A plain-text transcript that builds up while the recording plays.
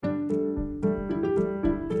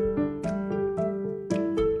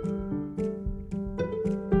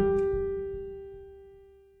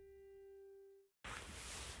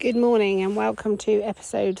Good morning and welcome to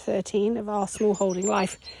episode 13 of our Small Holding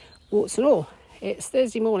Life, Warts and All. It's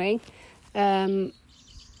Thursday morning, 20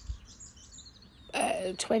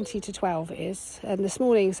 to 12 it is, and this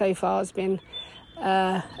morning so far has been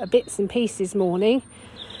a bits and pieces morning.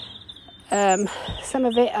 Some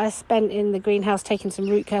of it I spent in the greenhouse taking some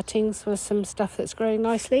root cuttings for some stuff that's growing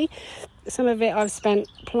nicely. Some of it I've spent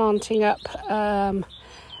planting up a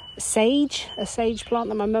sage plant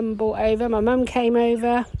that my mum brought over. My mum came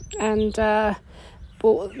over and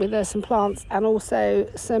brought with her some plants and also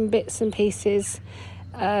some bits and pieces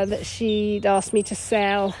that she'd asked me to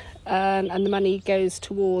sell, and the money goes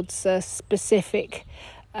towards a specific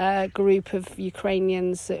group of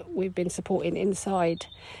Ukrainians that we've been supporting inside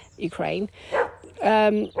Ukraine.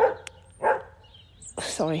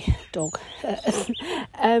 Sorry, dog.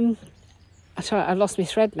 I lost my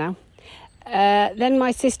thread now. Then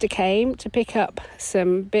my sister came to pick up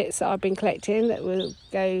some bits that I've been collecting that will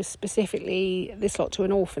go specifically, this lot, to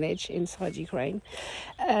an orphanage inside Ukraine.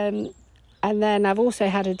 And then I've also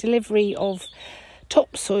had a delivery of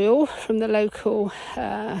topsoil from the local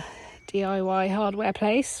DIY hardware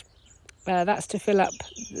place. That's to fill up,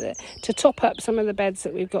 to top up some of the beds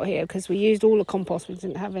that we've got here, because we used all the compost, we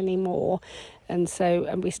didn't have any more, and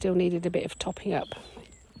we still needed a bit of topping up.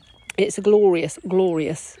 It's a glorious,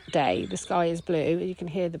 glorious day. The sky is blue. You can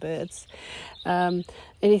hear the birds.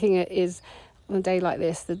 Anything that is on a day like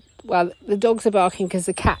this, the dogs are barking because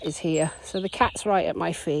the cat is here. So the cat's right at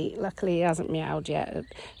my feet. Luckily, he hasn't meowed yet.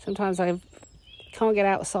 Sometimes I can't get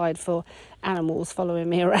outside for animals following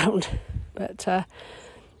me around, but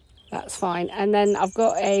that's fine. And then I've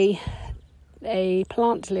got a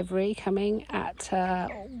plant delivery coming at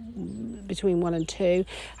between 1 and 2.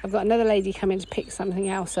 I've got another lady coming to pick something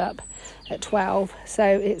else up at 12. So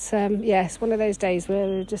it's it's one of those days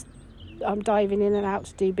where I'm diving in and out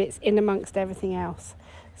to do bits in amongst everything else.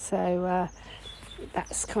 So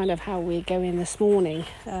that's kind of how we're going this morning.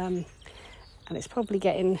 And it's probably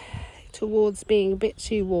getting towards being a bit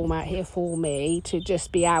too warm out here for me to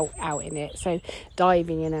just be out in it. So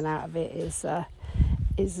diving in and out of it is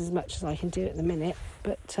as much as I can do at the minute,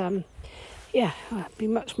 but it'll be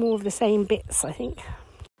much more of the same bits, I think.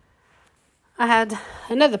 I had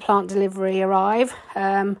another plant delivery arrive,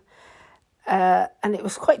 and it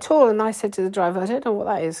was quite tall, and I said to the driver, I don't know what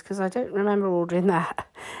that is because I don't remember ordering that,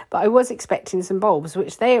 but I was expecting some bulbs,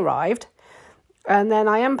 which they arrived, and then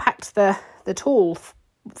I unpacked the tall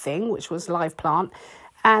thing, which was a live plant,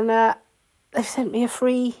 and they've sent me a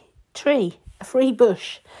free tree, a free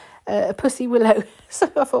bush, a pussy willow. So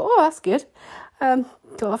I thought, oh, that's good. Got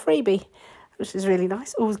a freebie, which is really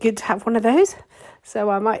nice. Always good to have one of those. So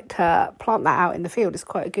I might plant that out in the field. It's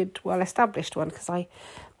quite a good, well-established one, because I've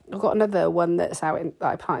got another one that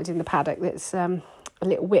I planted in the paddock that's a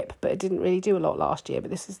little whip, but it didn't really do a lot last year.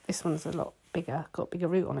 But this one's a lot bigger, got bigger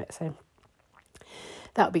root on it, so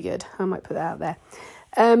that'll be good. I might put that out there.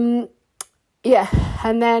 And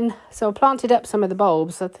then so I planted up some of the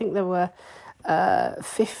bulbs. I think there were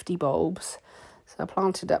 50 bulbs, so I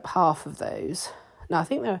planted up half of those. No, I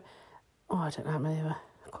think there were, I don't know how many there were,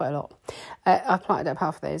 quite a lot. I planted up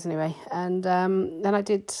half of those anyway, and then I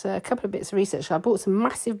did a couple of bits of research. I bought some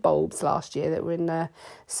massive bulbs last year that were in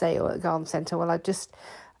sale at the garden centre. Well, I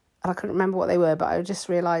couldn't remember what they were, but I just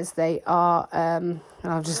realised they are, and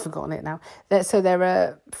I've just forgotten it now. They're a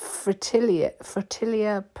Fritilia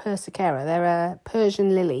persicara. They're a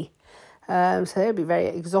Persian lily. So they'd be very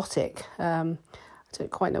exotic. I don't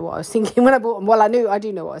quite know what I was thinking when I bought them. Well, I do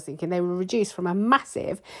know what I was thinking. They were reduced from a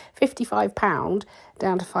massive £55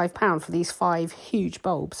 down to £5 for these 5 huge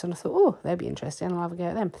bulbs. And I thought, oh, they'd be interesting. I'll have a go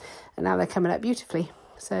at them. And now they're coming up beautifully.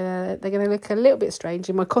 So they're going to look a little bit strange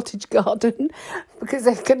in my cottage garden because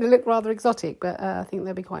they're going to look rather exotic, but I think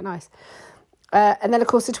they'll be quite nice. And then, of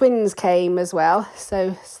course, the twins came as well.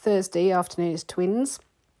 So Thursday afternoon is twins.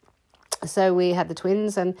 So we had the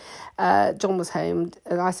twins, and John was home,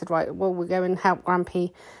 and I said, right, well, we'll go and help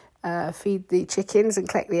Grampy feed the chickens and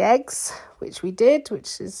collect the eggs, which we did,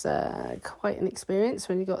 which is quite an experience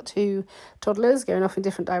when you've got 2 toddlers going off in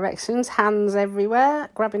different directions, hands everywhere,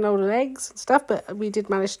 grabbing all the eggs and stuff, but we did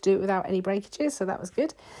manage to do it without any breakages, so that was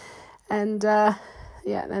good. And then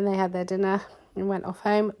they had their dinner and went off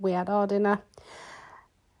home. We had our dinner.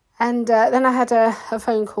 And then I had a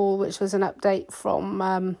phone call, which was an update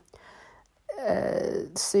from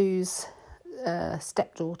Sue's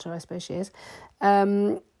stepdaughter, I suppose she is,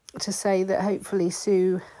 to say that hopefully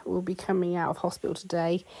Sue will be coming out of hospital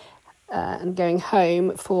today and going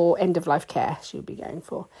home for end-of-life care. She'll be going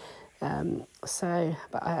for.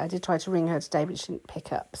 But I did try to ring her today, but she didn't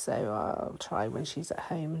pick up. So I'll try when she's at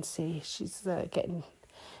home and see if she's getting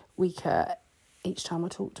weaker each time I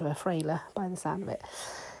talk to her, frailer by the sound of it.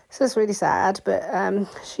 So it's really sad, but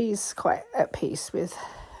she's quite at peace with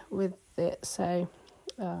it. So,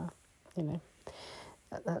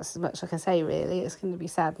 that's as much I can say, really. It's going to be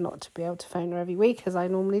sad not to be able to phone her every week as I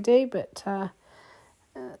normally do, but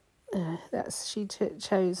she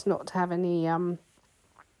chose not to have any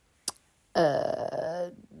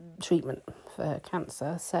treatment for her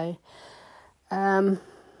cancer. So, so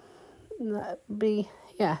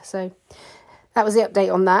that was the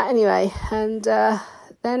update on that anyway. And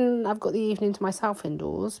then I've got the evening to myself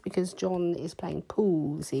indoors because John is playing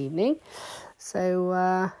pool this evening. So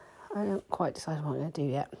I haven't quite decided what I'm going to do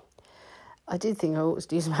yet. I did think I ought to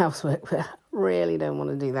do some housework, but I really don't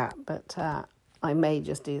want to do that. But I may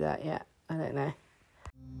just do that yet. I don't know.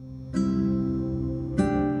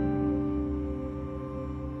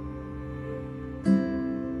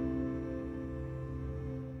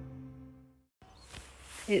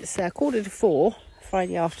 It's 3:45,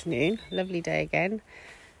 Friday afternoon. Lovely day again.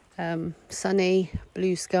 Sunny,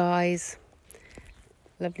 blue skies.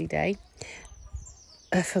 Lovely day.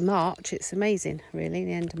 For March, it's amazing, really,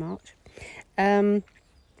 the end of March. So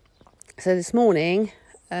this morning,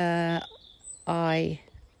 I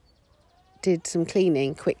did some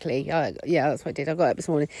cleaning quickly. That's what I did. I got up this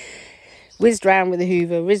morning, whizzed round with the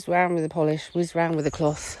hoover, whizzed round with the polish, whizzed round with the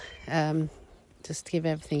cloth, just to give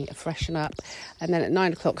everything a freshen up. And then at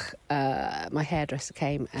 9:00, my hairdresser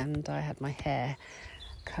came and I had my hair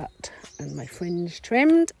cut and my fringe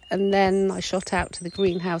trimmed. And then I shot out to the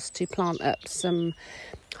greenhouse to plant up some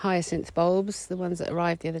hyacinth bulbs, the ones that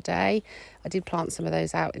arrived the other day. I did plant some of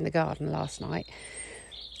those out in the garden last night.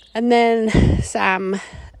 And then Sam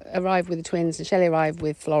arrived with the twins and Shelley arrived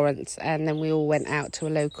with Florence, and then we all went out to a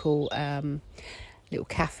local little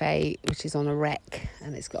cafe which is on a wreck,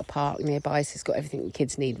 and it's got a park nearby, so it's got everything the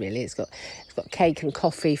kids need, really. It's got cake and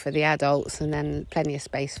coffee for the adults, and then plenty of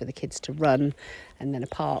space for the kids to run, and then a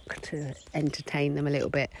park to entertain them a little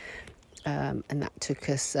bit. And that took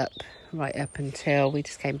us right up until we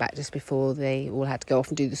just came back just before they all had to go off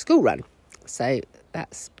and do the school run. So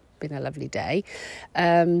that's been a lovely day.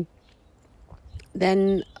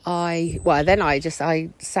 Then I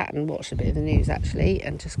sat and watched a bit of the news, actually,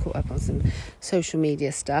 and just caught up on some social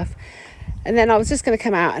media stuff. And then I was just going to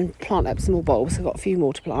come out and plant up some more bulbs. I've got a few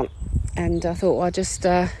more to plant. And I thought, I'd just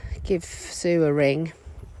give Sue a ring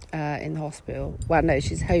in the hospital. Well, no,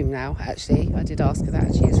 she's home now, actually. I did ask her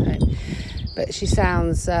that. She is home. But she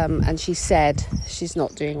sounds, and she said she's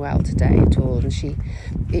not doing well today at all. And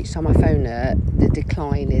each time I phone her, the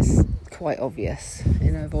decline is quite obvious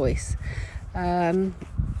in her voice.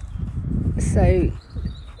 So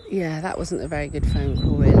yeah, that wasn't a very good phone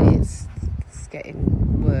call, really. It's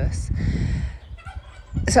getting worse.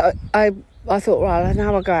 So I thought, well,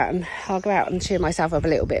 now I'll go out and cheer myself up a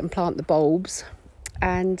little bit and plant the bulbs.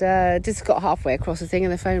 And just got halfway across the thing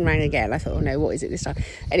and the phone rang again. I thought, oh no, what is it this time?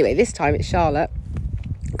 Anyway, this time it's Charlotte,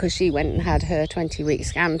 because she went and had her 20-week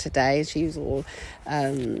scan today. She was all,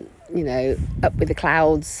 up with the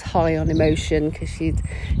clouds, high on emotion, because she'd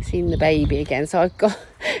seen the baby again. So I've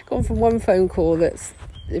gone from one phone call that's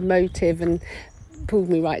emotive and pulled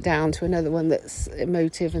me right down to another one that's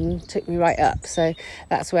emotive and took me right up. So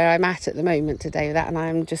that's where I'm at the moment today with that. And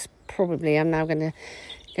I'm now going to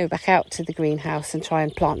go back out to the greenhouse and try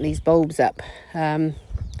and plant these bulbs up. And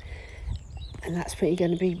that's going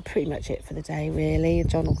to be pretty much it for the day, really.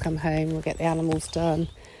 John will come home, we'll get the animals done.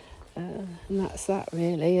 And that's that,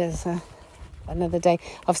 really. There's another day.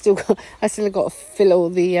 I still got to fill all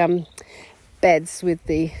the beds with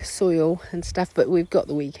the soil and stuff, but we've got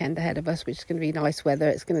the weekend ahead of us, which is going to be nice weather.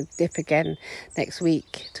 It's going to dip again next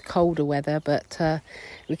week to colder weather, but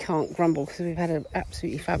we can't grumble because we've had an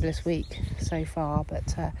absolutely fabulous week so far.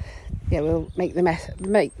 But we'll make the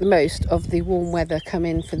most of the warm weather come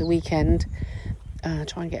in for the weekend.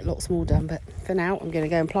 Try and get lots more done, but for now I'm going to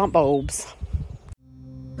go and plant bulbs.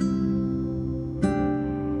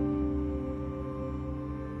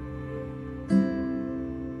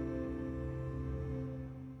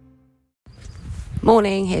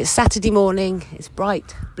 Morning, it's Saturday morning, it's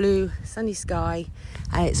bright blue sunny sky,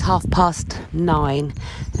 and it's 9:30,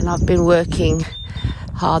 and I've been working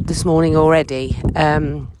hard this morning already.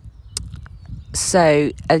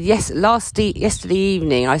 Yesterday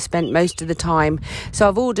evening I spent most of the time, so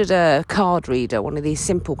I've ordered a card reader, one of these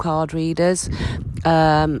simple card readers,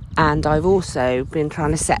 and I've also been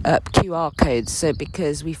trying to set up QR codes, so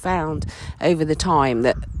because we found over the time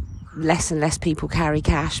that less and less people carry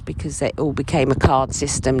cash because it all became a card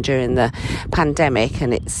system during the pandemic,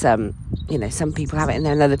 and it's some people have it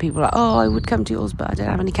and other people are like, oh, I would come to yours but I don't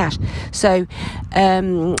have any cash. So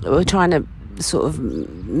we're trying to sort of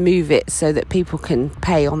move it so that people can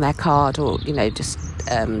pay on their card, or just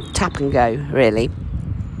tap and go, really,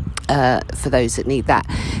 for those that need that.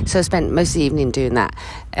 So I spent most of the evening doing that.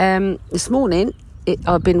 This morning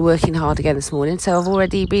I've been working hard again this morning, so I've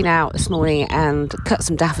already been out this morning and cut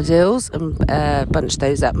some daffodils and bunched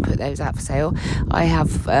those up and put those out for sale. I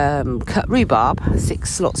have cut rhubarb,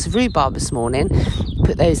 6 lots of rhubarb this morning,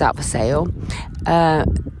 put those out for sale,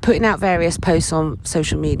 putting out various posts on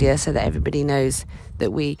social media so that everybody knows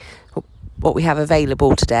that what we have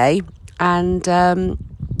available today, and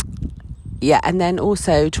and then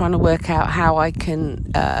also trying to work out how I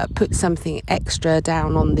can put something extra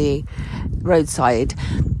down on the roadside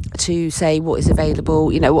to say what is available,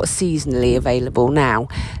 what's seasonally available now.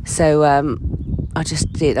 So I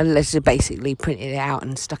just basically printed it out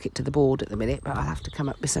and stuck it to the board at the minute, but I'll have to come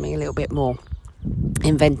up with something a little bit more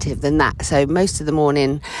inventive than that. So most of the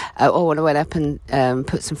morning I went up and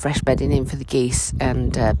put some fresh bedding in for the geese,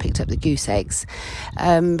 and picked up the goose eggs,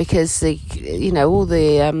 because all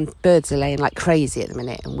the birds are laying like crazy at the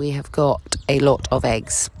minute, and we have got a lot of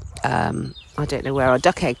eggs. I don't know where our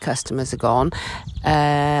duck egg customers are gone,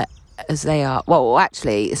 as they are. Well,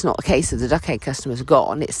 actually, it's not a case of the duck egg customers are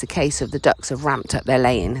gone. It's the case of the ducks have ramped up their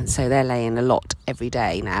laying, and so they're laying a lot every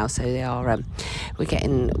day now. So they are. We're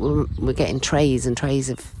getting trays and trays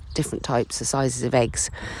of different types of sizes of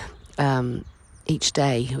eggs each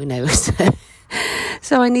day.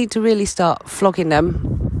 So I need to really start flogging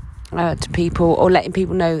them to people, or letting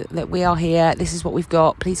people know that we are here. This is what we've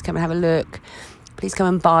got. Please come and have a look. Please come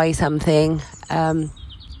and buy something.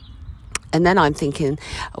 And then I'm thinking,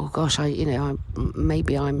 oh gosh, I'm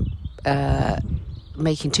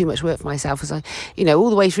making too much work for myself, as all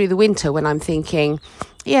the way through the winter, when I'm thinking,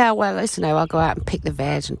 I'll go out and pick the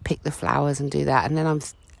veg and pick the flowers and do that. And then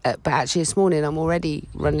but actually this morning I'm already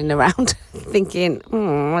running around thinking,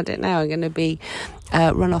 I don't know, I'm going to be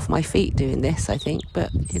run off my feet doing this, I think. But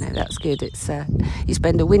that's good. It's you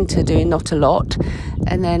spend a winter doing not a lot,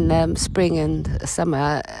 and then spring and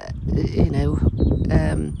summer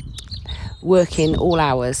working all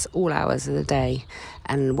hours of the day,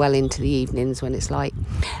 and well into the evenings when it's light.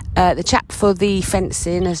 The chap for the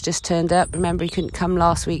fencing has just turned up. Remember, he couldn't come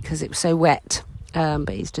last week because it was so wet. But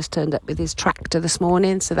he's just turned up with his tractor this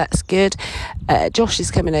morning, so that's good. Josh is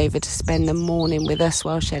coming over to spend the morning with us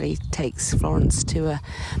while Shelley takes Florence to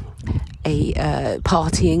a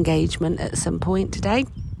party engagement at some point today,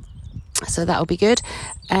 so that'll be good.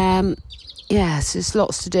 So there's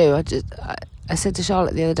lots to do. I said to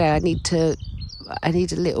Charlotte the other day, I need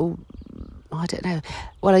a little, I don't know.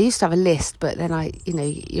 Well, I used to have a list, but then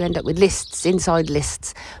you end up with lists inside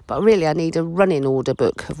lists. But really, I need a running order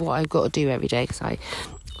book of what I've got to do every day, because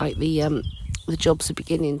the jobs are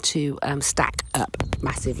beginning to stack up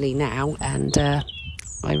massively now, and I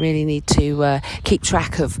really need to keep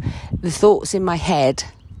track of the thoughts in my head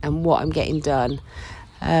and what I'm getting done.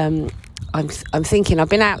 I'm thinking, I've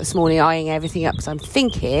been out this morning eyeing everything up, so I'm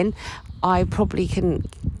thinking I probably can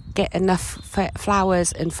get enough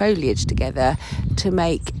flowers and foliage together to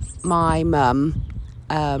make my mum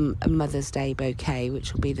a Mother's Day bouquet,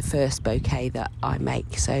 which will be the first bouquet that I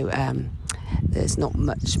make. So there's not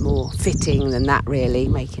much more fitting than that, really,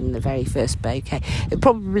 making the very first bouquet. It'll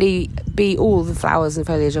probably be all the flowers and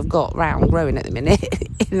foliage I've got round growing at the minute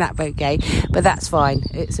in that bouquet, but that's fine.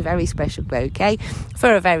 It's a very special bouquet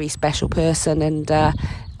for a very special person, and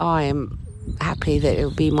I am happy that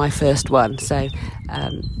it'll be my first one. So I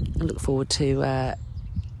look forward to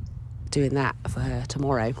doing that for her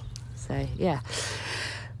tomorrow. So I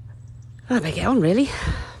better get on, really.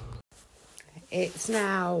 It's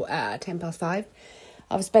now 5:10.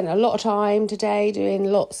 I've spent a lot of time today doing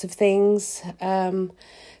lots of things.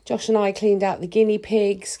 Josh and I cleaned out the guinea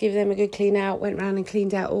pigs, give them a good clean out, went round and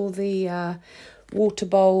cleaned out all the water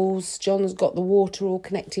bowls. John's got the water all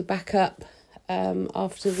connected back up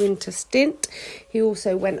after the winter stint. He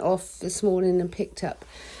also went off this morning and picked up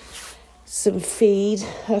some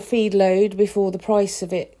a feed load before the price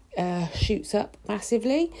of it shoots up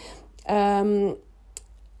massively.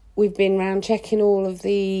 We've been round checking all of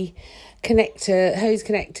the hose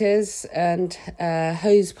connectors and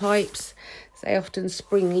hose pipes. They often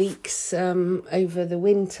spring leaks over the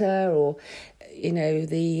winter, or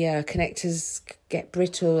the connectors get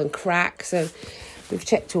brittle and crack. So we've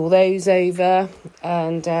checked all those over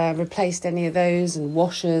and replaced any of those, and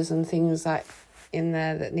washers and things like in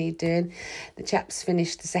there that need doing. The chap's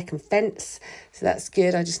finished the second fence, so that's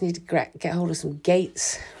good. I just need to get hold of some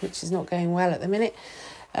gates, which is not going well at the minute.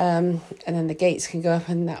 And then the gates can go up,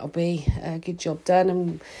 and that'll be a good job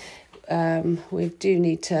done. And we do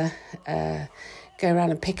need to go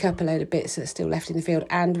around and pick up a load of bits that's still left in the field,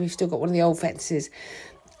 and we've still got one of the old fences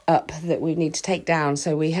up that we need to take down.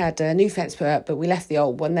 So we had a new fence put up, but we left the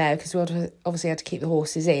old one there because we obviously had to keep the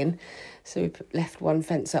horses in. So we left one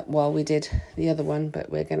fence up while we did the other one,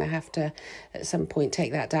 but we're going to have to at some point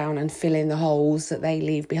take that down and fill in the holes that they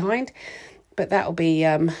leave behind. But that'll be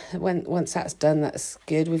once that's done, that's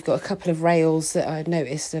good. We've got a couple of rails that I've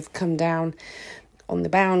noticed have come down on the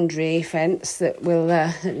boundary fence that will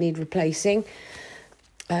need replacing.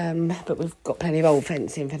 But we've got plenty of old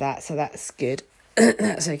fencing for that, so that's good.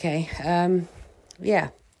 That's okay.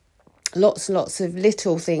 Lots and lots of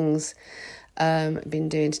little things I've been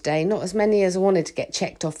doing today. Not as many as I wanted to get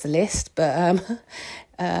checked off the list, but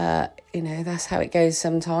that's how it goes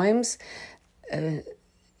sometimes.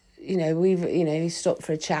 We've stopped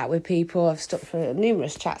for a chat with people. I've stopped for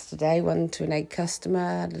numerous chats today. One to an egg customer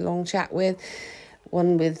I had a long chat with.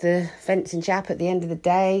 One with the fencing chap at the end of the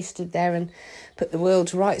day. Stood there and put the world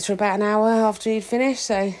to rights for about an hour after he'd finished.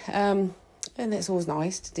 So, and it's always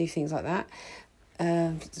nice to do things like that.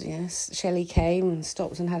 Shelley came and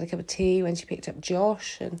stopped and had a cup of tea when she picked up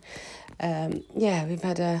Josh. And we've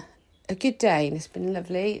had a good day, and it's been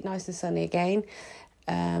lovely, nice and sunny again.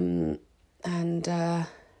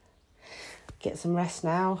 Get some rest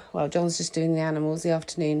now. Well, John's just doing the animals, the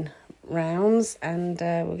afternoon rounds, and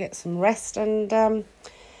we'll get some rest and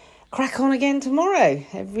crack on again tomorrow.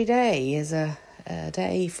 Every day is a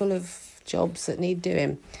day full of jobs that need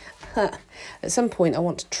doing. At some point I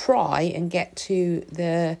want to try and get to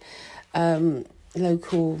the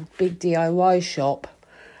local big DIY shop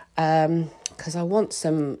because I want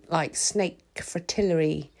some like snake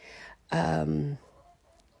fritillary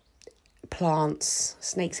plants,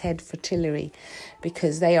 snake's head fritillary,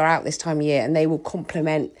 because they are out this time of year and they will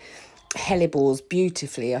complement hellebores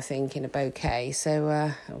beautifully, I think, in a bouquet. So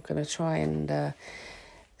I'm going to try and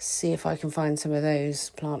see if I can find some of those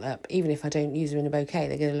plant up. Even if I don't use them in a bouquet,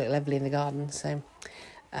 they're going to look lovely in the garden. So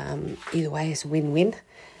either way, it's a win-win.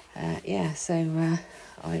 I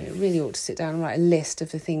really ought to sit down and write a list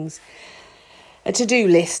of the things, a to-do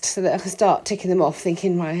list, so that I can start ticking them off,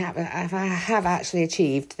 thinking, I have actually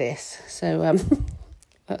achieved this. So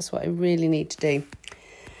that's what I really need to do.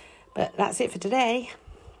 But that's it for today.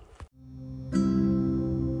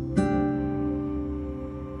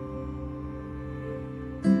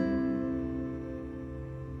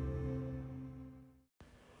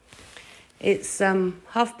 It's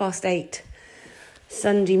 8:30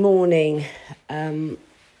 Sunday morning,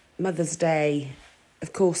 Mother's Day.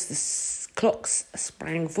 Of course, the clocks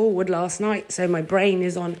sprang forward last night, so my brain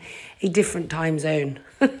is on a different time zone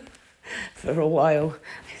for a while.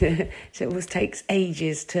 So it always takes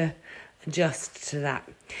ages to adjust to that.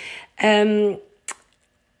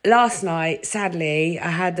 Last night, sadly, I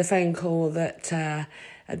had the phone call that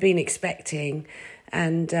I'd been expecting,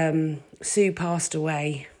 and Sue passed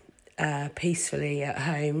away peacefully at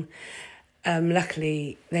home.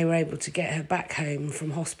 Luckily, they were able to get her back home from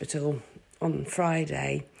hospital on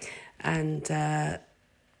Friday, and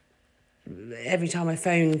every time I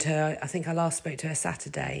phoned her, I think I last spoke to her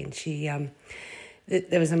Saturday, and she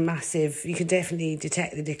there was a massive, you could definitely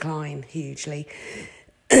detect the decline hugely.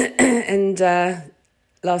 And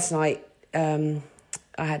last night I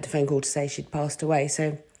had the phone call to say she'd passed away,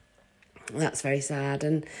 so that's very sad.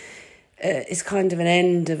 And it's kind of an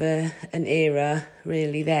end of an era,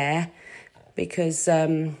 really, there, because, she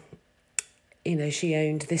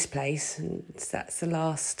owned this place, and that's the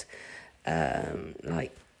last,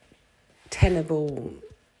 tenable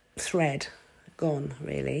thread gone,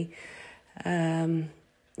 really. And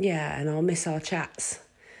I'll miss our chats.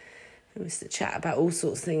 I miss the chat about all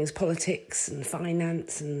sorts of things, politics and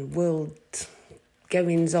finance and world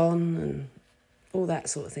goings-on and all that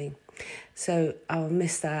sort of thing. So I'll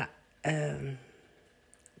miss that.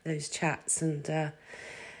 Those chats, and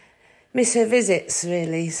miss her visits,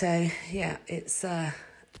 really. So it's a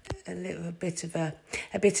little bit of a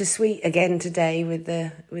bittersweet again today with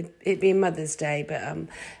it being Mother's Day, but I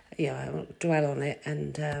won't dwell on it.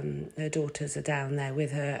 And her daughters are down there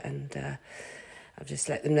with her, and I've just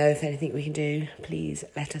let them know if anything we can do, please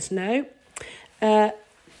let us know.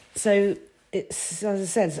 So it's, as I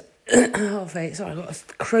said, halfway. Sorry, I've got a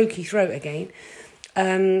croaky throat again.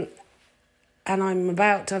 And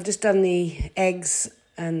I've just done the eggs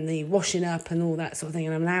and the washing up and all that sort of thing,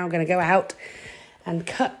 and I'm now going to go out and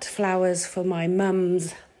cut flowers for my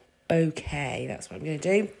mum's bouquet. That's what I'm going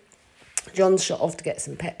to do. John's shot off to get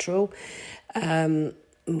some petrol. We're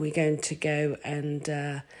going to go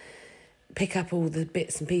and pick up all the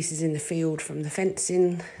bits and pieces in the field from the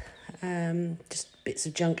fencing, just bits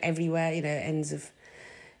of junk everywhere, ends of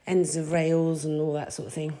rails and all that sort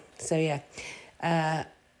of thing. So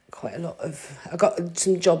Quite a lot of... I've got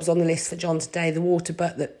some jobs on the list for John today. The water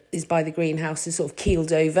butt that is by the greenhouse is sort of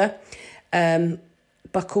keeled over,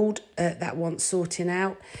 buckled. That wants sorting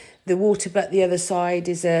out. The water butt the other side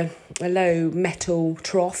is a low metal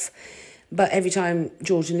trough, but every time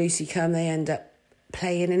George and Lucy come, they end up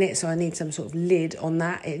playing in it, so I need some sort of lid on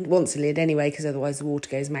that. It wants a lid anyway, because otherwise the water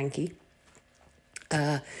goes manky.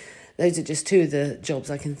 Those are just two of the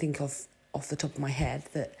jobs I can think of off the top of my head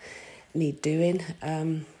that need doing.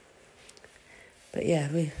 But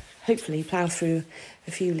yeah, we hopefully plough through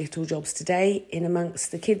a few little jobs today in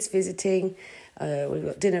amongst the kids visiting. We've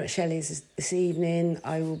got dinner at Shelley's this evening.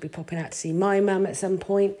 I will be popping out to see my mum at some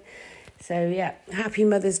point. So yeah, happy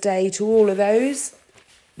Mother's Day to all of those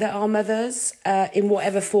that are mothers in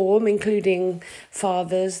whatever form, including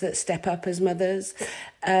fathers that step up as mothers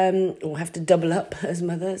or have to double up as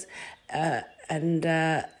mothers. And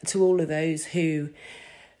to all of those who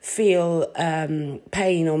feel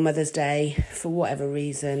pain on Mother's Day for whatever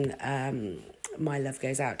reason, my love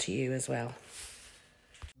goes out to you as well.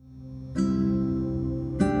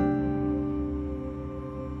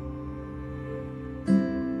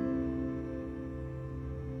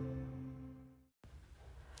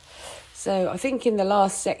 So I think in the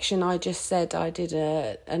last section I just said I did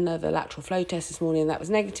another lateral flow test this morning and that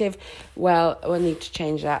was negative. Well, I need to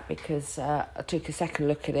change that because I took a second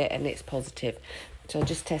look at it and it's positive. So I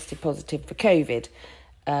just tested positive for COVID.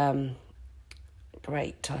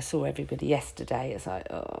 Great, I saw everybody yesterday. It's like,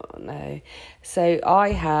 oh no. So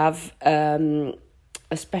I have a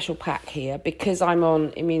special pack here because I'm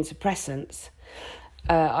on immune suppressants.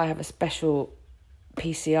 I have a special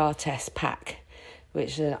PCR test pack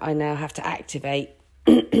which I now have to activate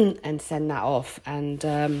and send that off.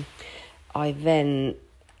 And I then,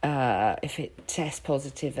 if it tests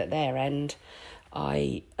positive at their end,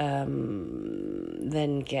 I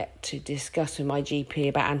then get to discuss with my GP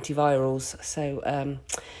about antivirals. So,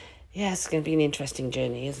 yeah, it's going to be an interesting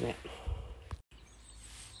journey, isn't it?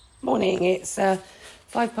 Morning, it's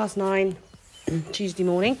 9:05, Tuesday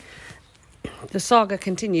morning. The saga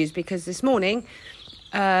continues because this morning...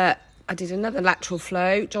 I did another lateral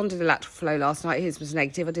flow. John did a lateral flow last night. His was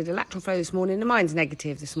negative. I did a lateral flow this morning and mine's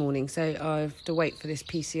negative this morning. So I have to wait for this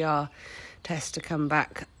PCR test to come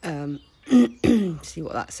back, see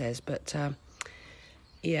what that says. But,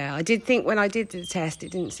 yeah, I did think when I did the test,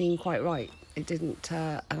 it didn't seem quite right. It didn't,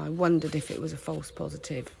 and I wondered if it was a false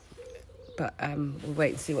positive. But we'll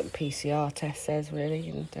wait and see what the PCR test says, really.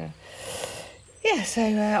 And, yeah, so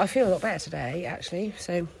I feel a lot better today, actually.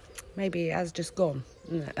 So maybe it has just gone.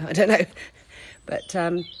 No, I don't know. But,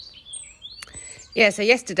 yeah, so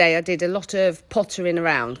yesterday I did a lot of pottering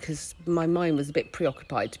around because my mind was a bit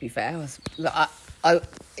preoccupied, to be fair.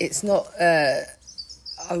 It's not... I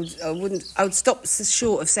would stop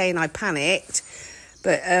short of saying I panicked,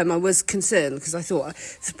 but I was concerned because I thought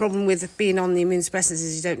the problem with being on the immunosuppressants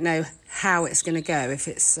is you don't know how it's going to go, if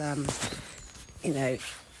it's, you know...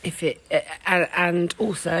 If it and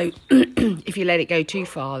also if you let it go too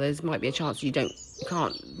far, there's might be a chance you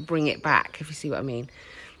can't bring it back, if you see what I mean.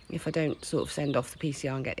 If I don't sort of send off the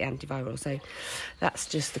PCR and get the antiviral, so that's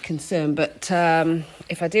just the concern. But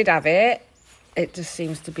if I did have it, it just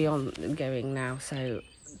seems to be ongoing now, so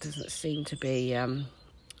it doesn't seem to be.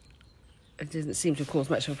 It doesn't seem to cause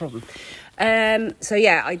much of a problem. So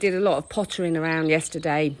yeah, I did a lot of pottering around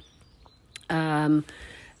yesterday. I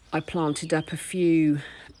planted up a few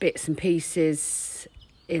bits and pieces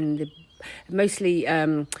in the mostly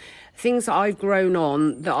things that I've grown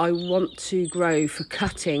on that I want to grow for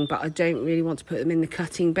cutting, but I don't really want to put them in the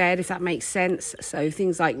cutting bed, if that makes sense. So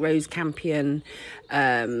things like rose campion,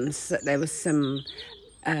 so there was some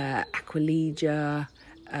Aquilegia.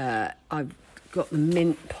 I've got the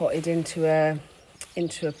mint potted into a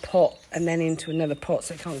pot and then into another pot,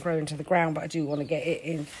 so it can't grow into the ground, but I do want to get it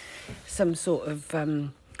in some sort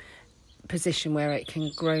of position where it can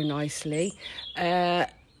grow nicely.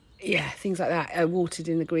 Yeah, things like that. I watered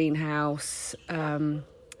in the greenhouse.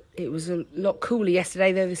 It was a lot cooler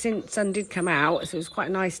yesterday, though the sun did come out, so it was quite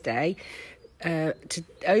a nice day.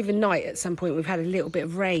 Overnight at some point we've had a little bit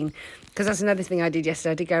of rain, because that's another thing I did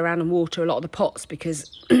yesterday. I did go around and water a lot of the pots because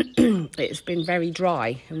it's been very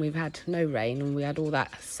dry and we've had no rain and we had all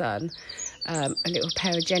that sun. A little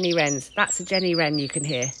pair of Jenny wrens. That's a Jenny wren you can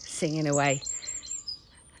hear singing away.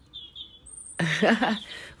 We've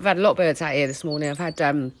had a lot of birds out here this morning. I've had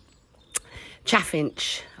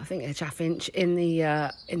chaffinch, I think they're chaffinch, in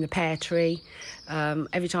the pear tree.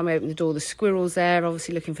 Every time I open the door, the squirrel's there,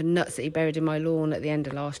 obviously looking for nuts that he buried in my lawn at the end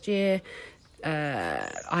of last year.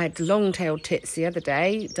 I had long-tailed tits the other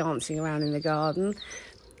day dancing around in the garden.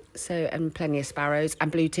 and plenty of sparrows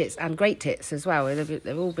and blue tits and great tits as well.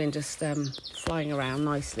 They've all been just flying around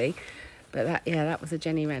nicely. But that was a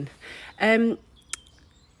Jenny wren. So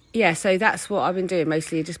that's what I've been doing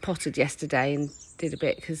mostly. I just potted yesterday and did a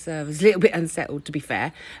bit because I was a little bit unsettled, to be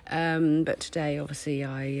fair. But today, obviously,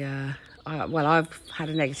 I've had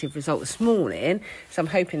a negative result this morning, so I'm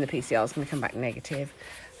hoping the PCR is going to come back negative,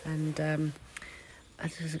 and I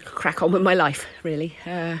just crack on with my life, really.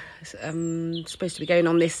 I'm supposed to be going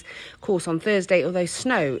on this course on Thursday, although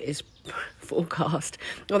snow is forecast.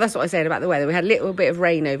 Well, that's what I said about the weather. We had a little bit of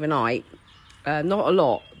rain overnight, not a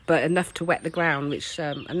lot, but enough to wet the ground, which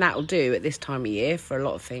and that'll do at this time of year for a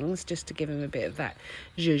lot of things, just to give them a bit of that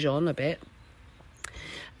zhuzh a bit.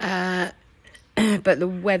 But the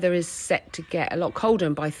weather is set to get a lot colder,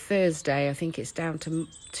 and by Thursday I think it's down to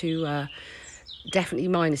definitely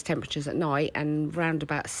minus temperatures at night and round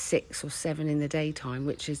about 6 or 7 in the daytime,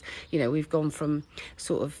 which is, we've gone from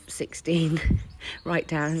sort of 16 right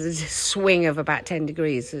down. There's a swing of about 10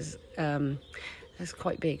 degrees. That's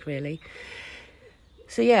quite big, really.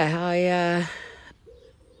 So I'm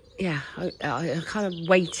kind of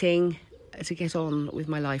waiting to get on with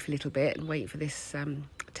my life a little bit and wait for this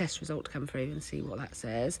test result to come through and see what that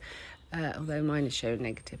says, although mine is showing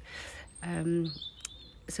negative.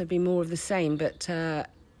 So it'd be more of the same, but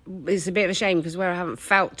it's a bit of a shame because where I haven't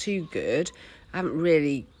felt too good, I haven't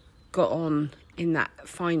really got on in that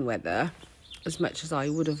fine weather as much as I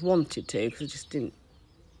would have wanted to, because I just didn't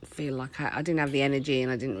feel like I didn't have the energy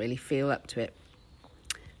and I didn't really feel up to it.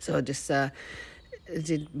 So I just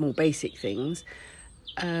did more basic things.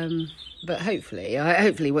 But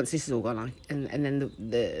hopefully once this is all gone, and then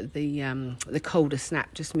the colder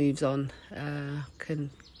snap just moves on,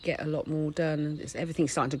 can get a lot more done.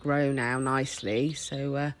 Everything's starting to grow now nicely,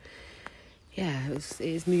 so it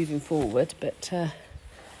is moving forward. But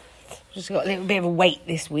just got a little bit of a wait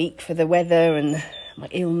this week for the weather and my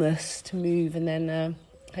illness to move, and then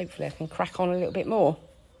hopefully I can crack on a little bit more.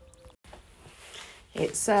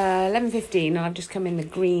 It's 11:15 and I've just come in the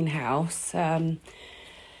greenhouse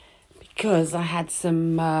because I had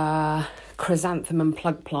some chrysanthemum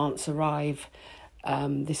plug plants arrive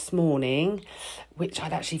this morning, which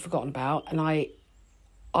I'd actually forgotten about, and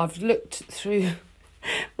I've looked through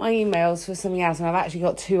my emails for something else, and I've actually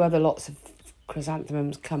got 2 other lots of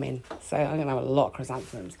chrysanthemums coming, so I'm going to have a lot of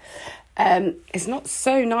chrysanthemums. It's not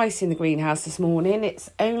so nice in the greenhouse this morning. It's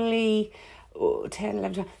only 10,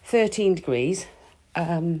 11, 12, 13 degrees,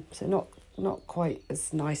 so not quite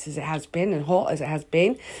as nice as it has been and hot as it has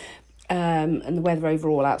been. And the weather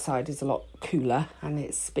overall outside is a lot cooler and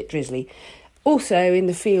it's a bit drizzly. Also in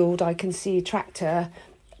the field I can see a tractor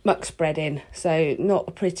muck spreading, so not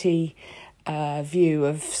a pretty view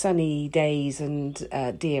of sunny days and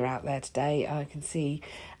deer out there today. I can see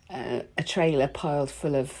a trailer piled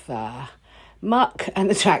full of muck and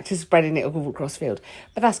the tractor spreading it all across the field.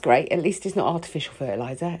 But that's great, at least it's not artificial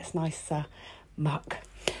fertiliser, it's nice muck.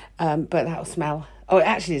 But that'll smell. Oh,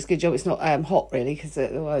 actually, it's a good job it's not hot, really, because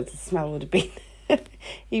otherwise the smell would have been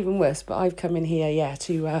even worse. But I've come in here,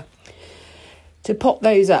 to pot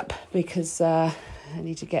those up because I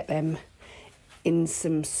need to get them in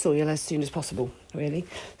some soil as soon as possible, really.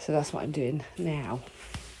 So that's what I'm doing now.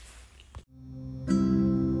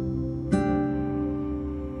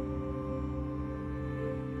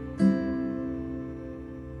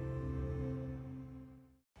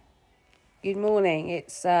 Good morning.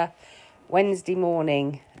 It's Wednesday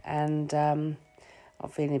morning, and I'm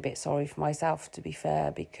feeling a bit sorry for myself, to be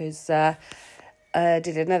fair, because I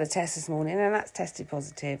did another test this morning and that's tested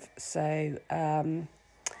positive. So I'm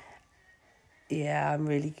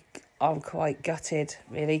quite gutted,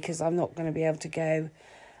 really, because I'm not going to be able to go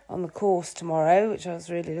on the course tomorrow, which I was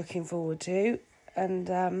really looking forward to, and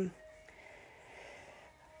I'm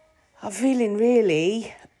feeling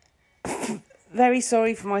really very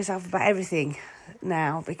sorry for myself about everything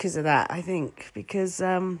now because of that, I think, because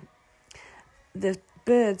the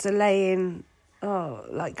birds are laying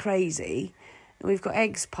like crazy, and we've got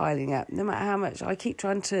eggs piling up. No matter how much I keep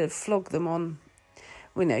trying to flog them on,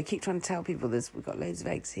 keep trying to tell people we've got loads of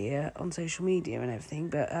eggs here on social media and everything,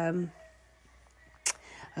 but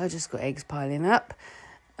I just got eggs piling up.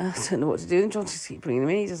 I don't know what to do. John just keeps bringing them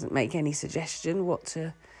in. He doesn't make any suggestion what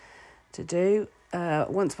to do.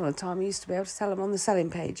 Once upon a time, I used to be able to tell them on the selling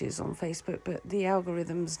pages on Facebook, but the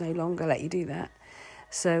algorithms no longer let you do that.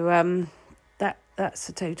 So that's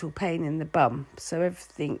a total pain in the bum. So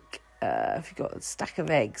everything, if you've got a stack of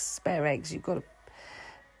eggs, spare eggs, you've got to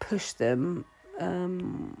push them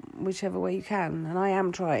whichever way you can. And I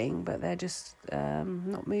am trying, but they're just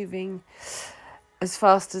not moving as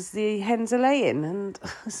fast as the hens are laying, and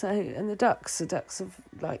the ducks have,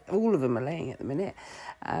 like, all of them are laying at the minute.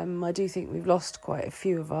 I do think we've lost quite a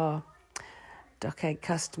few of our duck egg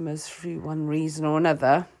customers through one reason or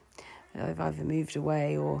another. They've either moved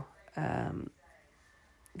away or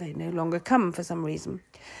they no longer come for some reason.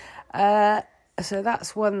 So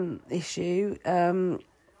that's one issue. So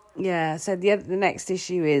the next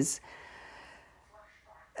issue is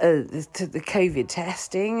the COVID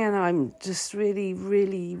testing, and I'm just really,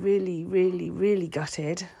 really, really, really, really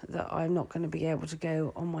gutted that I'm not going to be able to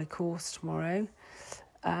go on my course tomorrow.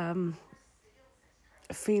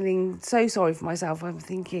 Feeling so sorry for myself.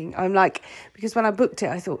 I'm like, because when I booked it,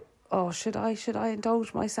 I thought, oh, should I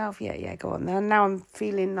indulge myself? Yeah, go on. Now I'm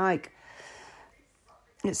feeling like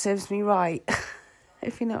it serves me right,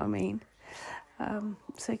 if you know what I mean.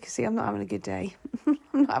 So you can see I'm not having a good day. I'm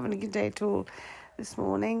not having a good day at all this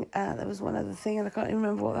morning. There was one other thing, and I can't even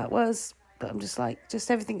remember what that was, but I'm just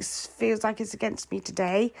everything feels like it's against me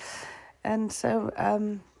today. And so,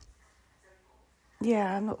 I'm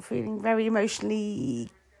not feeling very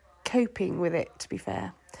emotionally coping with it, to be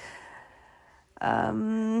fair.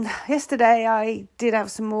 Yesterday I did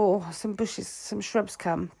have some shrubs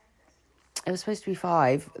come. It was supposed to be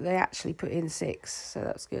 5. They actually put in 6, so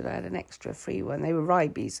that's good. I had an extra free one. They were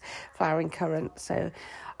ribes, flowering currant, so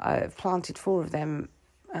I've planted 4 of them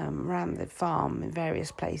around the farm in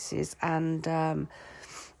various places, and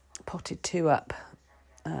potted 2 up,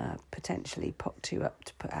 potentially pot 2 up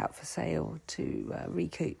to put out for sale to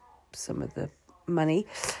recoup some of the money.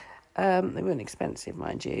 They weren't expensive,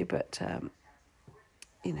 mind you, but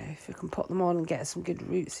if we can pot them on and get some good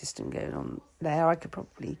root system going on there, I could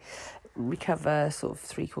probably recover sort of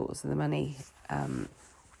 3/4 of the money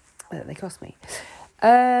that they cost me.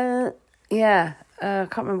 I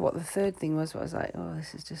can't remember what the third thing was, but I was like, oh,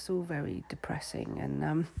 this is just all very depressing, and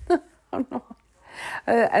I'm not.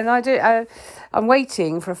 I'm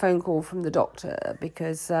waiting for a phone call from the doctor,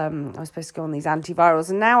 because I was supposed to go on these antivirals,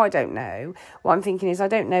 and now I don't know. What I'm thinking is, I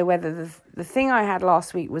don't know whether the thing I had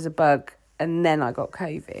last week was a bug and then I got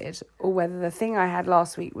COVID, or whether the thing I had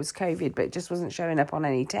last week was COVID but it just wasn't showing up on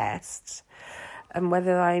any tests, and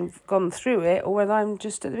whether I've gone through it or whether I'm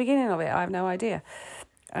just at the beginning of it. I have no idea.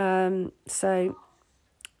 It's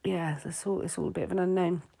all a bit of an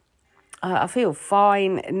unknown. I feel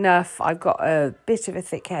fine enough. I've got a bit of a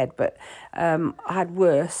thick head, but I had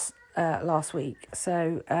worse last week.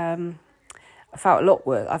 So I felt a lot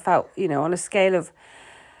worse. I felt, on a scale of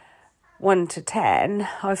 1 to 10,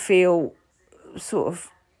 I feel sort of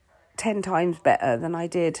 10 times better than I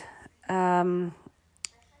did, where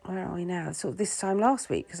are we now? Sort of this time last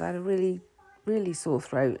week, because I had a really, really sore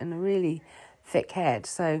throat and a really thick head.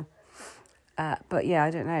 So, but yeah,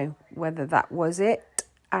 I don't know whether that was it,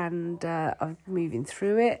 and I'm moving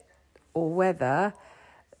through it, or whether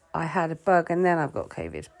I had a bug and then I've got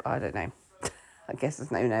COVID. I don't know. I guess there's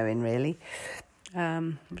no knowing, really.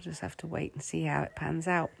 We'll just have to wait and see how it pans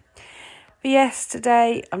out. But yes,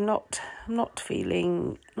 today I'm not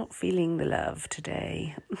feeling the love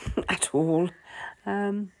today at all.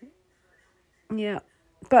 But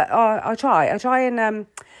I try and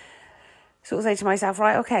sort of say to myself,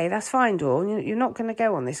 right, okay, that's fine, Dawn. You're not going to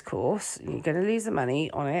go on this course. You're going to lose the money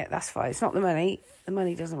on it. That's fine. It's not the money. The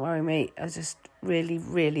money doesn't worry me. I just really,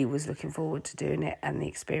 really was looking forward to doing it and the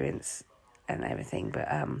experience and everything.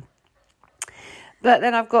 But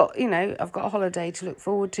then I've got a holiday to look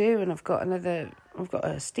forward to, and I've got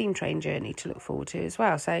a steam train journey to look forward to as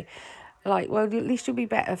well. So, at least you'll be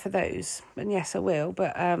better for those. And yes, I will.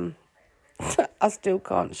 But I still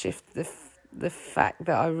can't shift the fact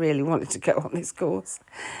that I really wanted to go on this course,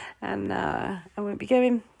 and I won't be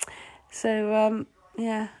going. So I'm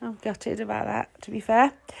gutted about that, to be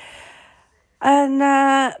fair. And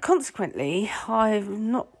consequently, I've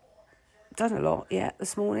not done a lot yet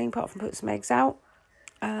this morning, apart from put some eggs out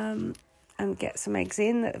and get some eggs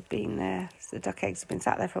in that have been there. So the duck eggs have been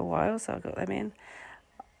sat there for a while, so I got them in.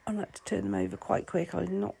 I like to turn them over quite quick.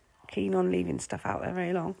 I'm not keen on leaving stuff out there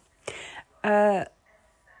very long. But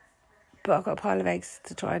I've got a pile of eggs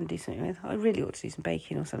to try and do something with. I really ought to do some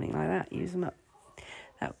baking or something like that. Use them up.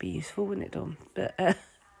 That would be useful, wouldn't it, Dawn? But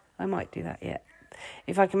I might do that yet.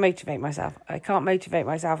 If I can motivate myself. I can't motivate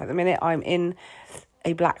myself at the minute. I'm in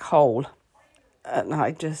a black hole. And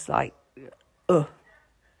I just I'm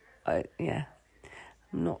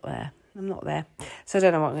not there. So I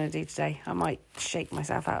don't know what I'm going to do today. I might shake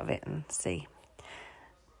myself out of it and see.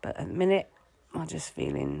 But at the minute, I'm just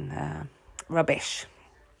feeling rubbish.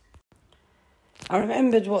 I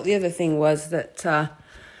remembered what the other thing was that it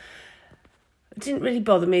didn't really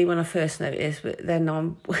bother me when I first noticed, but then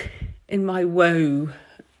I'm in my woe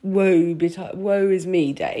woe is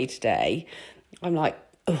me day today. I'm like,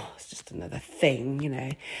 oh, it's just another thing, you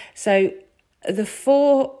know. So the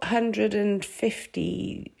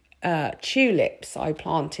 450 tulips I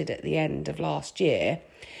planted at the end of last year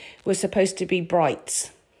were supposed to be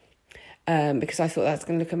brights, because I thought that's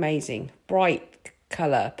going to look amazing. Bright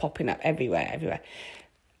colour popping up everywhere.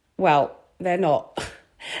 Well, they're not.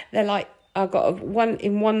 They're like, I've got one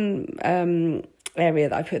area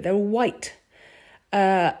that I put, they're all white.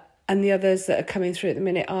 And the others that are coming through at the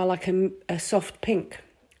minute are like a soft pink,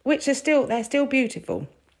 which they're still beautiful,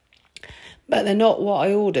 but they're not what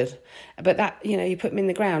I ordered. But that, you know, you put them in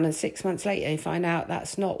the ground and 6 months later you find out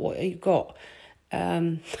that's not what you got.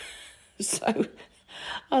 So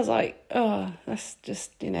I was like, oh, that's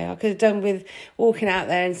just, you know, I could have done with walking out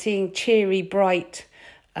there and seeing cheery, bright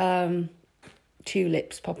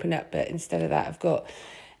tulips popping up, but instead of that I've got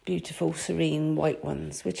beautiful, serene white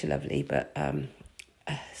ones, which are lovely, but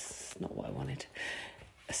it's not what I wanted.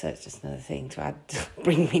 So it's just another thing to add to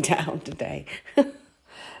bring me down today.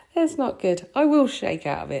 It's not good. I will shake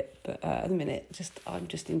out of it, but at the minute, I'm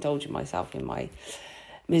just indulging myself in my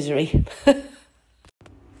misery.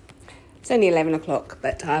 It's only 11 o'clock,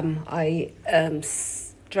 but I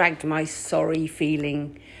dragged my sorry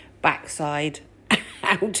feeling backside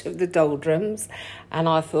out of the doldrums, and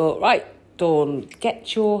I thought, right, Dawn,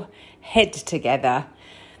 get your head together.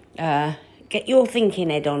 Get your thinking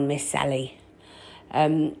head on, Miss Sally.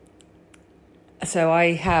 So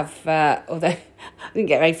I have, although I didn't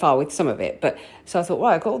get very far with some of it, but so I thought,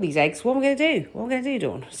 right, I've got all these eggs. What am I going to do? What am I going to do,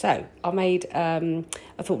 Dawn? So I made, I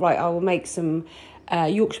thought, right, I will make some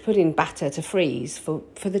Yorkshire pudding batter to freeze for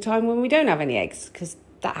the time when we don't have any eggs, because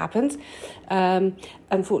that happens.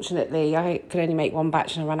 Unfortunately, I could only make one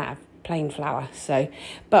batch and I ran out of plain flour. So,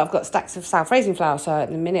 but I've got stacks of self-raising flour. So at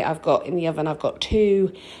the minute, I've got in the oven, I've got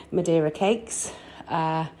 2 Madeira cakes.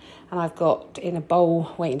 And I've got in a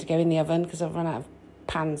bowl waiting to go in the oven because I've run out of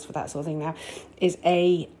pans for that sort of thing now, is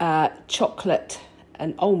a chocolate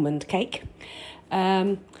and almond cake.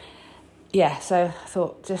 So I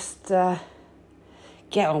thought just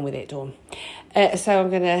get on with it, Dawn.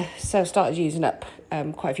 So I started using up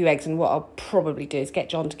quite a few eggs, and what I'll probably do is get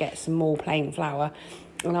John to get some more plain flour,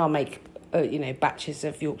 and I'll make batches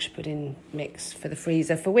of Yorkshire pudding mix for the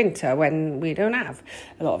freezer for winter when we don't have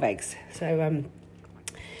a lot of eggs. So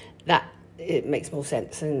that it makes more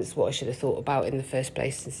sense, and it's what I should have thought about in the first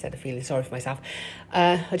place instead of feeling sorry for myself.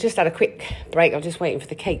 I just had a quick break. I'm just waiting for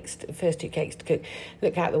the first 2 cakes to cook.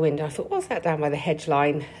 Look out the window. I thought, what's that down by the hedge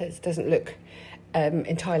line? It doesn't look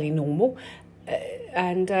entirely normal.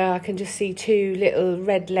 And I can just see 2 little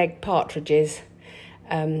red-legged partridges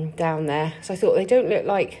down there. So I thought they're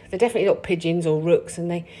definitely not pigeons or rooks,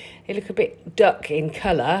 and they look a bit duck in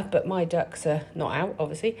colour, but my ducks are not out,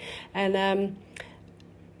 obviously.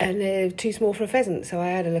 And they're too small for a pheasant, so I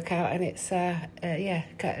had a look out, and it's a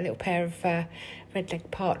little pair of red-legged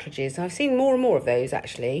partridges. And I've seen more and more of those,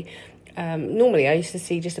 actually. Normally I used to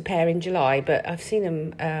see just a pair in July, but I've seen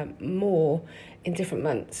them more in different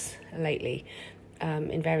months lately,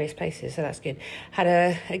 in various places, so that's good. Had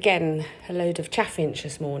a load of chaffinch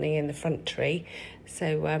this morning in the front tree,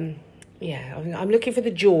 so I'm looking for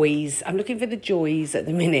the joys. I'm looking for the joys at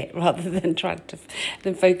the minute, rather than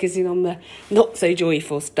than focusing on the not so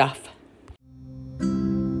joyful stuff.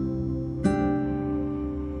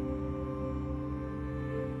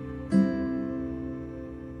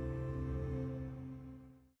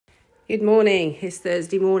 Good morning. It's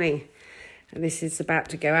Thursday morning, and this is about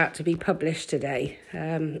to go out to be published today.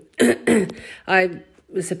 I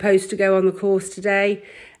was supposed to go on the course today.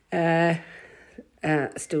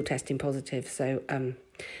 Still testing positive, so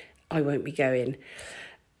I won't be going.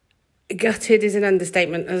 Gutted is an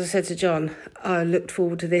understatement. As I said to John, I looked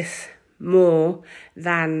forward to this more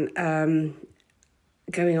than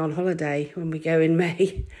going on holiday when we go in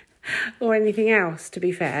May or anything else, to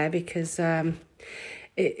be fair, because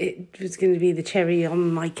it was going to be the cherry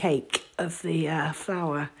on my cake of the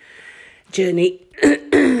flower journey.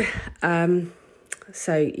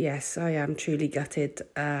 So yes, I am truly gutted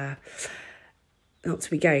not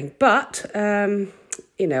to be going, but I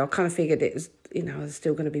kind of figured it was, I was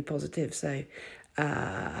still going to be positive, so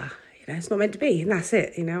it's not meant to be, and that's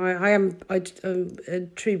it. I'm a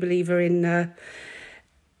true believer in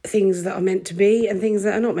things that are meant to be and things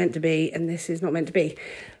that are not meant to be, and this is not meant to be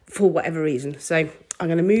for whatever reason. So I'm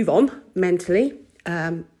going to move on mentally.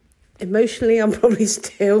 Emotionally, I'm probably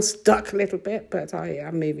still stuck a little bit, but I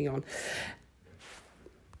am moving on.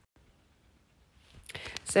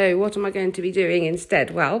 So what am I going to be doing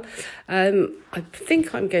instead? Well, I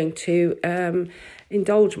think I'm going to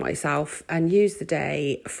indulge myself and use the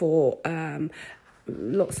day for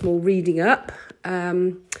lots more reading up,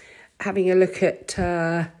 having a look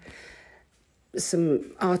at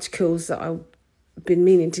some articles that I've been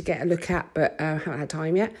meaning to get a look at, but haven't had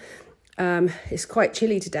time yet. It's quite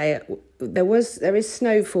chilly today. There is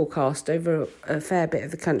snow forecast over a fair bit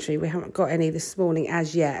of the country. We haven't got any this morning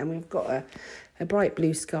as yet, and we've got a bright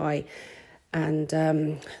blue sky, and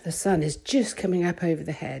the sun is just coming up over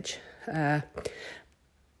the hedge. But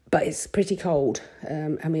it's pretty cold.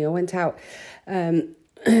 I went out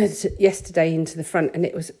yesterday into the front, and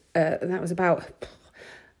it was that was about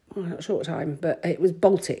a short time, but it was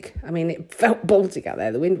Baltic. It felt Baltic out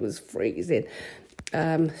there. The wind was freezing.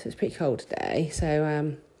 So it's pretty cold today.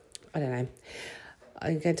 So I don't know.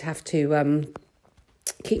 I'm going to have to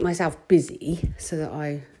keep myself busy so that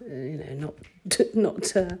I,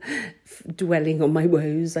 not dwelling on my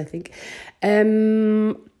woes, I think.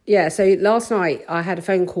 So last night I had a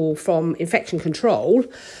phone call from Infection Control,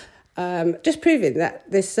 just proving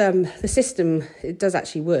that this the system, it does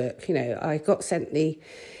actually work. I got sent the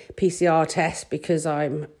PCR test because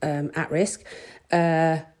I'm at risk.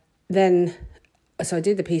 So I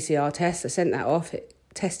did the PCR test. I sent that off. It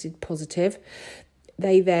tested positive.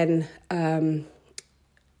 They then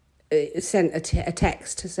sent a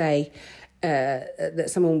text to say that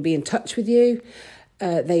someone will be in touch with you.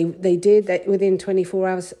 They did that within 24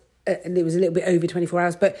 hours. It was a little bit over 24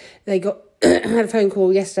 hours, but they had a phone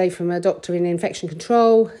call yesterday from a doctor in Infection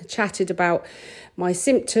Control, chatted about my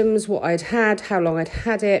symptoms, what I'd had, how long I'd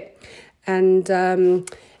had it, and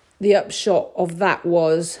the upshot of that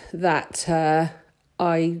was that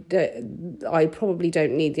I probably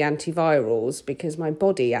don't need the antivirals because my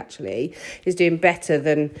body actually is doing better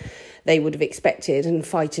than they would have expected and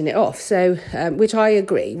fighting it off. So, which I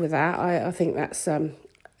agree with that. I think that's,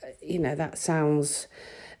 that sounds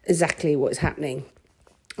exactly what's happening.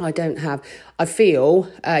 I feel,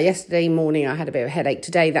 yesterday morning I had a bit of a headache.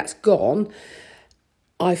 Today that's gone.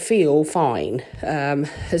 I feel fine,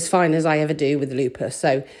 as fine as I ever do with lupus.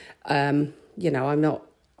 So, I'm not,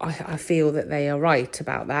 I feel that they are right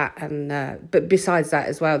about that. And but besides that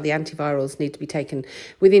as well, the antivirals need to be taken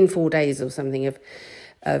within 4 days or something of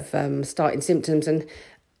starting symptoms. And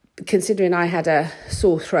considering I had a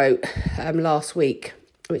sore throat last week,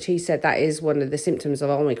 which he said that is one of the symptoms of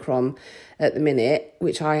Omicron at the minute,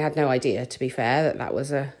 which I had no idea, to be fair, that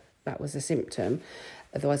was a symptom.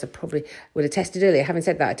 Otherwise, I probably would have tested earlier. Having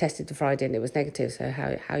said that, I tested the Friday and it was negative. So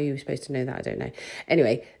how you were supposed to know that, I don't know.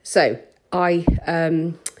 Anyway, so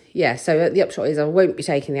so the upshot is I won't be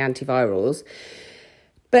taking the antivirals.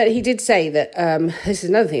 But he did say that, this is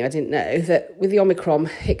another thing I didn't know, that with the Omicron,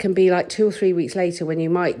 it can be like 2 or 3 weeks later when you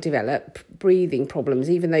might develop breathing problems,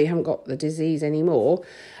 even though you haven't got the disease anymore.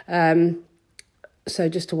 So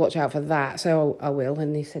just to watch out for that. So I will.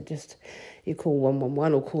 And he said just you call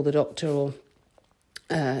 111 or call the doctor or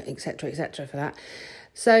et cetera for that.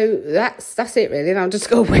 So that's it really. And I'm just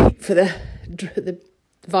going to wait for the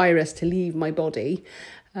virus to leave my body.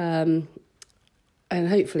 And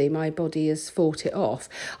hopefully my body has fought it off.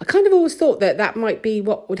 I kind of always thought that might be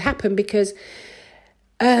what would happen because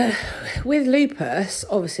with lupus,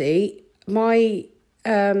 obviously, my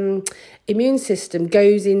immune system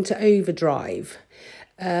goes into overdrive.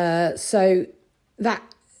 So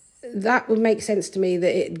that would make sense to me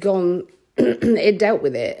that it dealt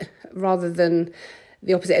with it rather than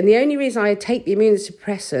the opposite. And the only reason I take the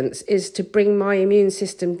immunosuppressants is to bring my immune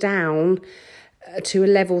system down to a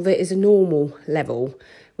level that is a normal level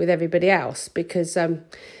with everybody else, because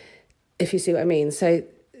if you see what I mean. So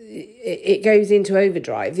it goes into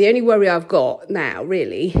overdrive. The only worry I've got now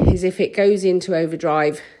really is if it goes into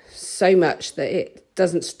overdrive so much that it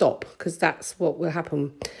doesn't stop, because that's what will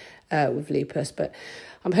happen with lupus. But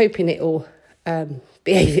I'm hoping it will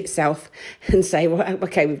behave itself and say, well,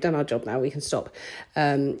 okay, we've done our job now, we can stop.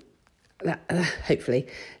 Hopefully.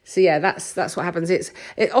 So yeah, that's what happens. It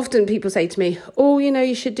often people say to me, oh,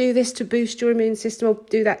 you should do this to boost your immune system or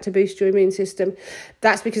do that to boost your immune system.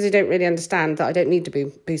 That's because they don't really understand that I don't need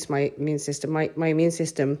to boost my immune system. My immune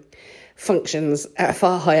system functions at a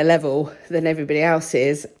far higher level than everybody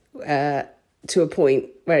else's, to a point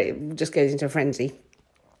where it just goes into a frenzy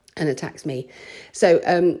and attacks me. So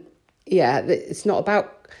it's not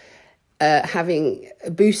about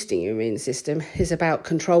boosting your immune system. It's about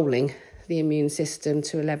controlling the immune system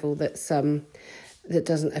to a level that's that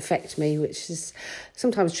doesn't affect me, which is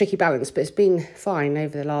sometimes a tricky balance, but it's been fine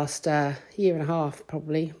over the last year and a half,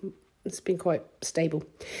 probably. It's been quite stable.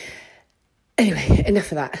 Anyway,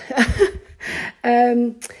 enough of that.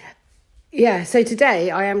 So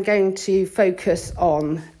today I am going to focus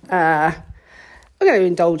on, I'm going to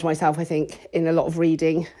indulge myself, I think, in a lot of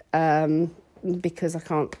reading, because I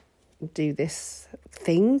can't do this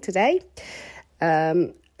thing today.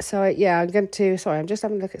 I'm going to, sorry, I'm just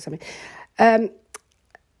having a look at something.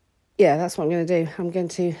 That's what I'm going to do. I'm going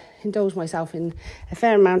to indulge myself in a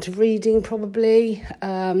fair amount of reading, probably.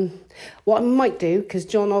 What I might do, because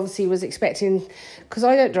John obviously was expecting, because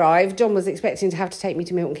I don't drive, John was expecting to have to take me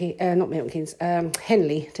to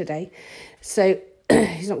Henley today. So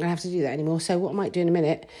he's not going to have to do that anymore. So what I might do in a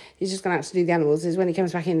minute, he's just going to have to do the animals, is when he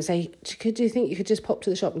comes back in and say, do you think you could just pop to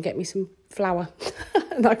the shop and get me some flour?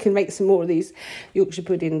 And I can make some more of these Yorkshire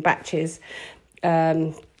pudding batches.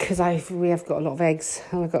 Because we have got a lot of eggs,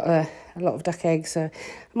 and I've got a lot of duck eggs, so I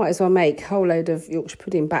might as well make a whole load of Yorkshire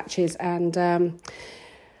pudding batches, and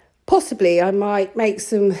possibly I might make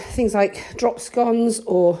some things like drop scones,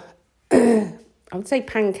 or I would say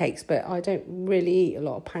pancakes, but I don't really eat a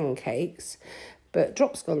lot of pancakes, but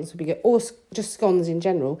drop scones would be good, or just scones in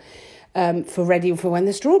general, for when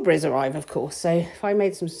the strawberries arrive, of course. So if I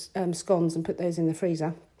made some scones and put those in the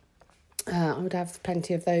freezer, I would have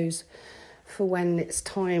plenty of those for when it's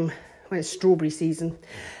strawberry season.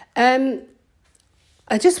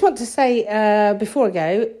 I just want to say, before I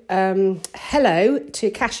go, hello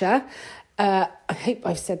to Kasha. I hope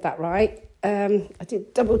I've said that right. I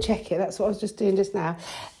did double check it. That's what I was just doing just now.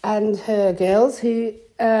 And her girls, who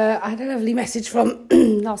I had a lovely message from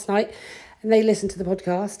last night, and they listened to the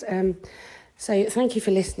podcast. So thank you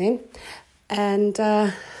for listening. And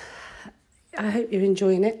I hope you're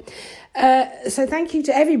enjoying it. So thank you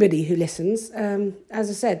to everybody who listens. As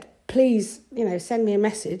I said, please, send me a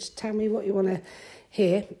message. Tell me what you want to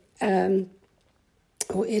hear.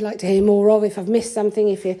 What you'd like to hear more of. If I've missed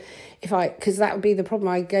something, because that would be the problem.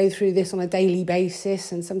 I go through this on a daily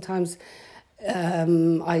basis, and sometimes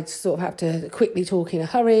I sort of have to quickly talk in a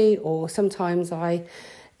hurry, or sometimes I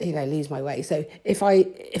lose my way. So if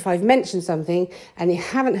I've mentioned something and you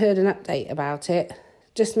haven't heard an update about it,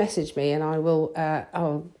 just message me and I will.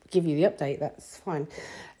 I'll give you the update. That's fine.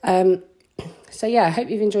 I hope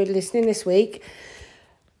you've enjoyed listening this week.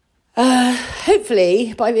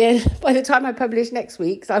 Hopefully by the time I publish next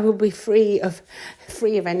week, I will be free of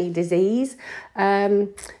any disease,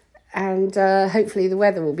 and hopefully the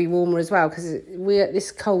weather will be warmer as well, because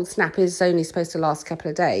this cold snap is only supposed to last a couple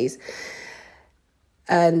of days.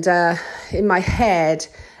 And in my head,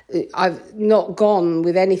 I've not gone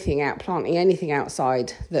with planting anything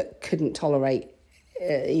outside that couldn't tolerate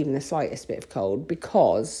even the slightest bit of cold,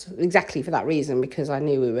 exactly for that reason, because I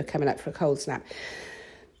knew we were coming up for a cold snap.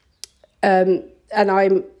 And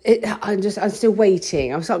I'm still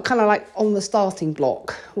waiting. I'm sort of kind of like on the starting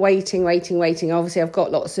block, waiting. Obviously, I've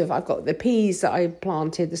got the peas that I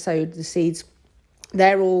planted, the seeds.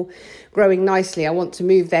 They're all growing nicely. I want to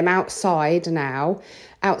move them outside from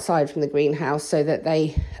the greenhouse, so that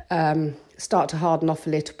they start to harden off a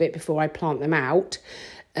little bit before I plant them out.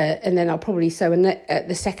 And then I'll probably sow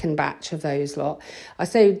the second batch of those lot. I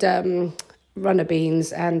sowed runner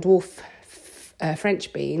beans and dwarf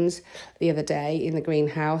French beans the other day in the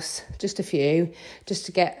greenhouse, just a few, just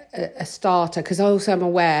to get a starter, because also I'm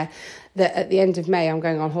aware that at the end of May I'm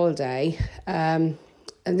going on holiday.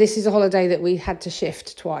 And this is a holiday that we had to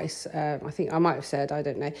shift twice. I think I might have said, I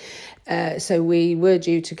don't know. So we were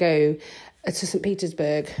due to go to St.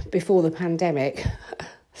 Petersburg before the pandemic.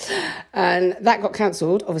 And that got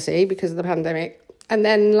cancelled, obviously, because of the pandemic. And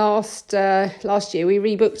then last year we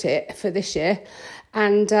rebooked it for this year,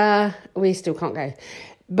 and we still can't go.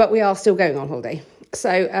 But we are still going on holiday. So,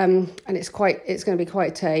 and it's going to be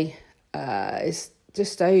quite it's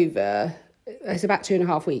just over... It's about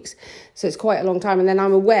 2.5 weeks, so it's quite a long time. And then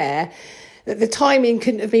I'm aware that the timing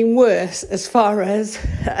couldn't have been worse as far as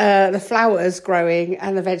the flowers growing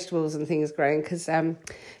and the vegetables and things growing, because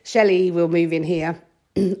Shelley will move in here,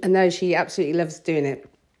 and though she absolutely loves doing it,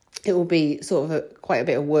 it will be sort of quite a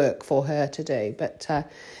bit of work for her to do. But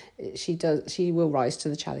she will rise to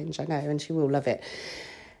the challenge, I know, and she will love it.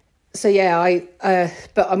 So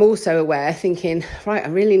but I'm also aware, thinking, right, I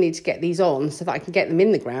really need to get these on so that I can get them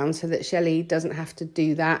in the ground, so that Shelley doesn't have to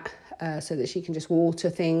do that, so that she can just water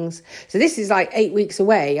things. So this is like 8 weeks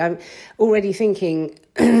away. I'm already thinking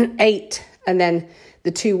 8, and then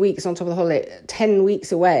the 2 weeks on top of the holiday, 10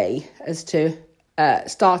 weeks away as to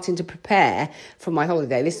starting to prepare for my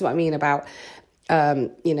holiday. This is what I mean about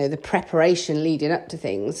the preparation leading up to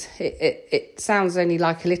things. It sounds only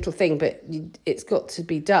like a little thing, but it's got to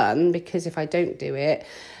be done, because if I don't do it,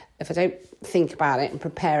 if I don't think about it and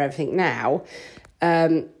prepare everything now,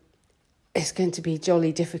 it's going to be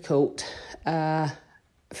jolly difficult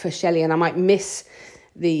for Shelley, and I might miss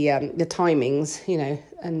the timings,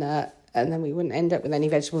 and then we wouldn't end up with any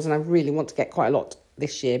vegetables. And I really want to get quite a lot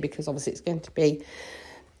this year, because obviously it's going to be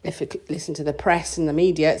if you listen to the press and the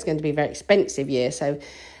media, it's going to be a very expensive year. So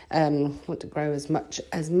I want to grow as much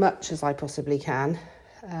as I possibly can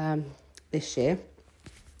this year.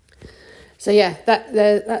 So yeah,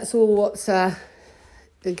 that's all what's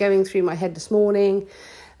going through my head this morning.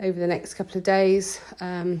 Over the next couple of days,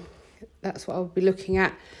 that's what I'll be looking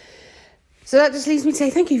at. So that just leaves me to say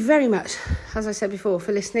thank you very much, as I said before,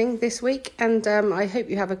 for listening this week. And I hope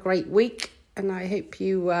you have a great week. And I hope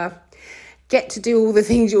you get to do all the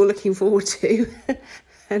things you're looking forward to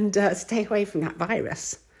and stay away from that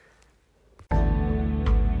virus.